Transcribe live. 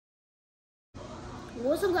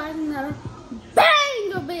What's up, guys? Another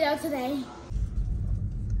banger video today.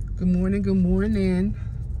 Good morning, good morning.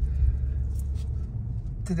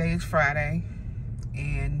 Today is Friday,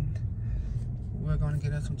 and we're gonna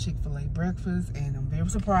get us some Chick-fil-A breakfast, and I'm very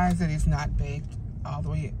surprised that it's not baked all the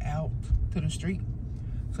way out to the street.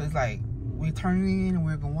 So it's like we're turning in and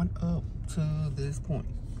we're going up to this point.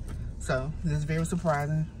 So this is very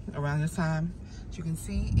surprising around this time. As you can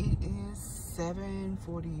see, it is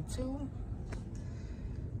 7:42.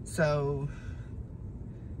 So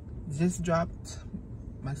just dropped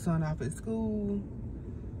my son off at school.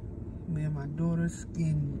 Me and my daughter's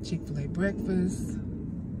getting Chick-fil-A breakfast.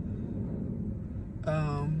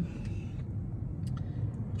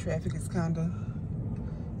 Traffic is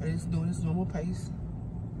it's doing its normal pace.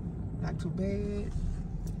 Not too bad.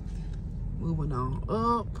 Moving on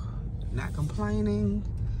up, not complaining,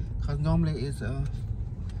 because normally it's a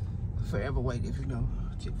forever wait if you know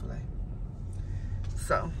Chick-fil-A.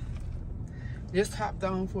 So, just hopped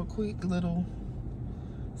on for a quick little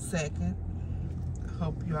second.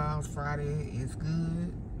 Hope y'all's Friday is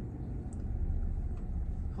good.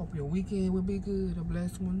 Hope your weekend will be good, a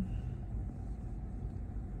blessed one.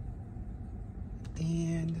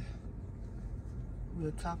 And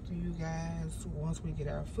we'll talk to you guys once we get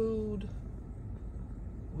our food.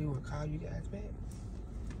 We will call you guys back.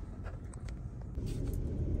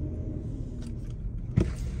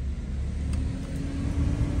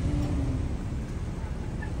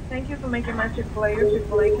 Thank you for making my Chick-fil-A your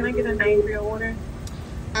Chick-fil-A. Can I get a name for your order?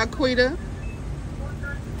 Aquita.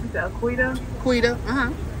 Is it Aquita? Quita,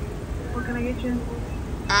 What can I get you?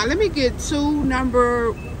 Let me get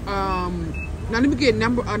let me get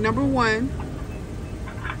number one.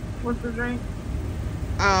 What's the drink?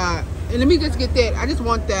 And let me just get that. I just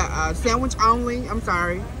want that sandwich only. I'm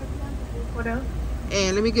sorry. What else?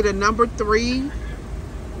 And let me get a number 3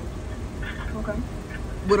 Okay.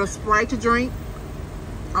 with a Sprite to drink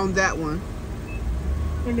on that one.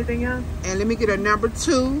 Anything else? And let me get a number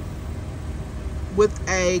 2 with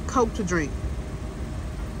a Coke to drink.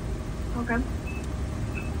 Okay.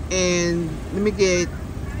 And let me get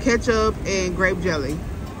ketchup and grape jelly.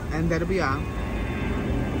 And that'll be all.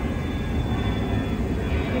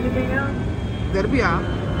 Anything else? That'll be all.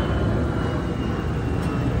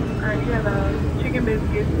 Alright, you have a chicken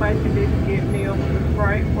biscuit, spicy biscuit meal with a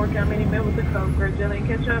Sprite, 4-count mini meal with a Coke, grape jelly and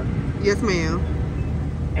ketchup. Yes, ma'am.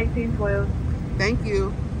 1812. Thank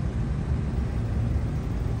you.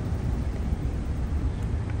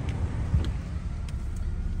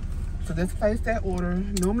 So let's place that order.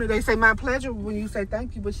 Normally they say my pleasure when you say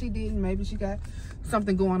thank you, but she didn't. Maybe she got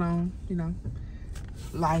something going on, you know.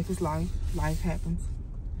 Life is life. Life happens.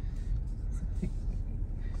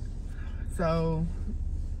 So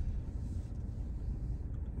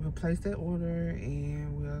we'll place that order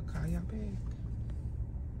and we'll call y'all back.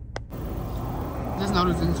 Just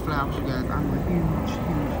notice these flowers, you guys. I'm a huge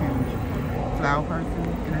flower person,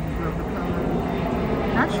 and I just love the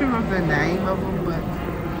colors. Not sure of the name of them, but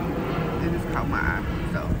they just caught my eye.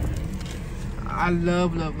 So I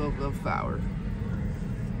love flowers.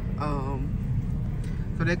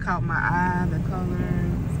 So they caught my eye. The color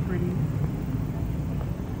is pretty.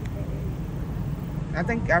 I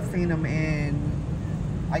think I've seen them in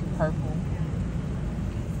like purple.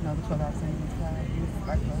 Another color I've seen is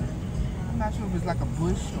like I'm not sure if it's like a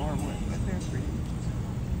bush or what, but they're pretty.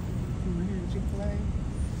 We're here at Chick-fil-A.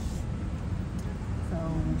 So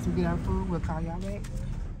once we get our food, we'll call y'all back.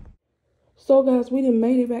 So guys, we done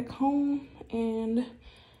made it back home, and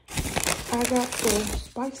I got the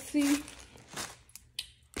spicy,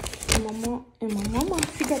 and my mama,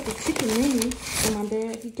 she got the chicken mini, and my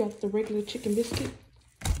dad, he got the regular chicken biscuit.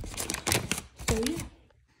 So yeah.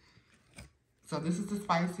 So this is the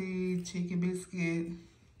spicy chicken biscuit.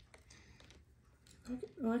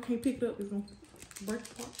 I can't pick it up, it's gonna break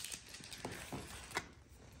apart.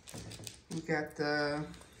 We got the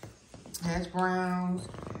hash browns.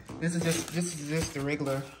 This is just the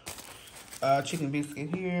regular chicken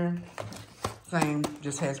biscuit here. Same,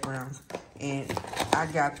 just hash browns. And I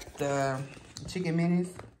got the chicken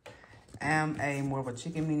minis. I'm more of a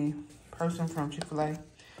chicken mini person from Chick-fil-A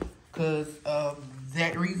because of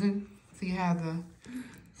that reason. See how to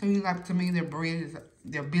me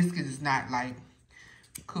their biscuit is not like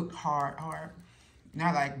cooked hard,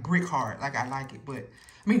 not like brick hard like I like it, but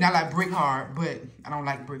I mean not like brick hard, but I don't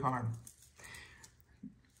like brick hard.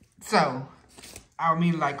 So I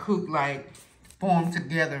mean like cooked, like formed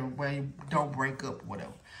together where you don't break up or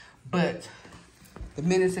whatever. But the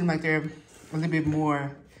minis seem like they're a little bit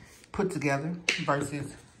more put together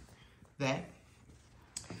versus that.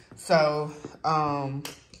 So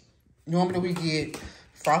normally we get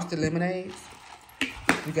frosted lemonades.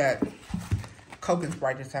 We got Coke and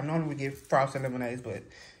Sprite this time. Normally we get frosted lemonades, but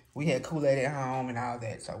we had Kool-Aid at home and all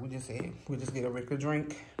that. So we just said we'll just get a regular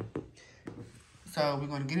drink. So we're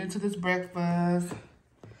going to get into this breakfast.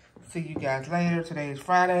 See you guys later. Today is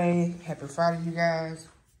Friday. Happy Friday, you guys.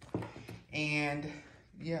 And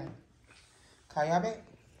yeah, call y'all back.